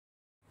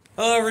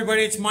Hello,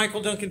 everybody. It's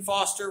Michael Duncan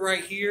Foster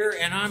right here,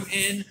 and I'm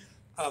in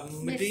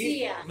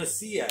Mesilla.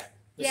 Mesilla.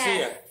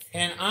 Yes.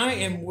 And I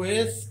am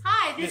with.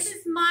 Hi, this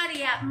is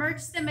Madea,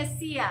 Merch the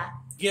Mesilla.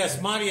 Yes,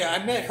 Madea.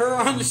 I met her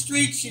on the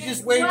street. She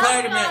just waved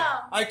hi to me.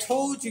 Welcome. I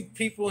told you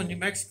people in New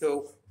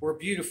Mexico were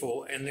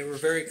beautiful, and they were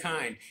very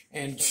kind.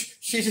 And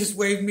she just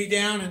waved me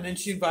down, and then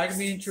she invited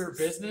me into her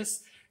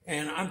business.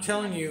 And I'm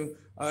telling you,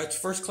 it's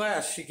first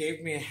class. She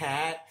gave me a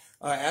hat,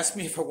 asked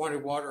me if I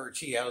wanted water or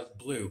tea out of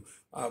the blue,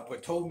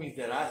 but told me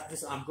that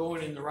I'm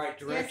going in the right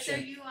direction.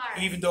 Yes, so you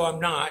are. Even though I'm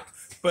not.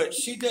 But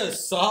she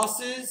does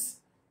sauces.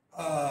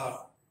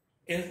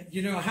 And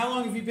how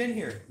long have you been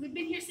here? We've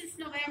been here since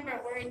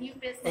November. We're a new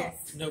business.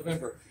 Oh,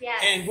 November.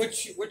 Yes. And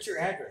what's your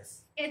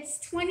address? It's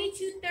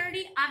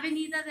 2230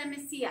 Avenida de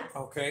Mesilla.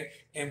 Okay.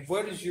 And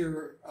what is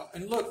your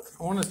and look,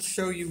 I want to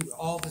show you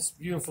all this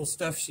beautiful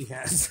stuff she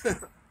has. Yes,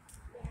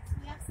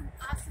 we have some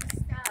awesome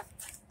stuff.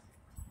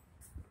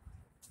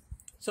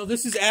 So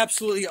this is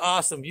absolutely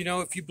awesome.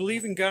 If you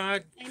believe in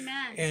God,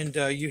 Amen. and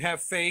you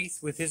have faith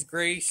with His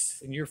grace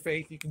and your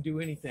faith, you can do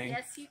anything.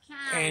 Yes, you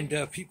can.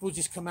 And people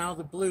just come out of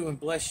the blue and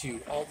bless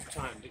you all the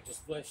time. They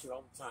just bless you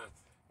all the time.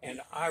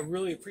 And I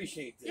really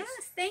appreciate this. Yes,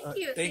 thank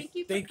you. Thank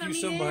you for Thank you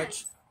coming so in.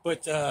 much.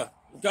 But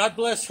God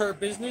bless her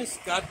business.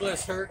 God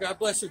bless her. God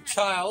bless her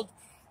child,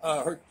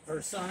 her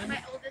son,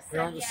 My oldest her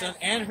son, oldest yes. son,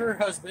 and her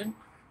husband.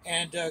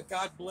 And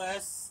God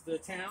bless the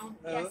town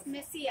Yes, of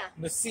Mesilla.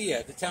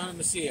 Mesilla, the town of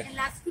Mesilla. In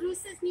Las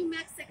Cruces, New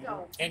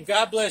Mexico. And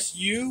God bless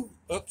you.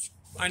 Oops,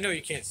 I know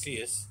you can't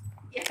see us.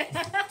 Yeah.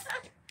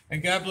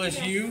 And God bless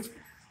Yes. you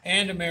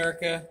and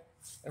America.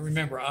 And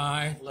remember,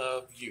 I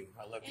love you.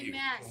 I love you.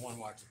 Amen. The one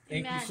watching.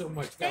 Thank Amen. you so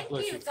much. God Thank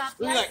bless you. you. God Look at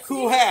bless that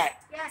cool you.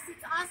 hat. Yes,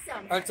 it's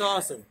awesome. That's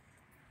awesome.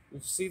 You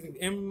see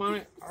the emblem on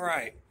it? All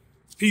right.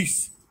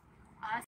 Peace.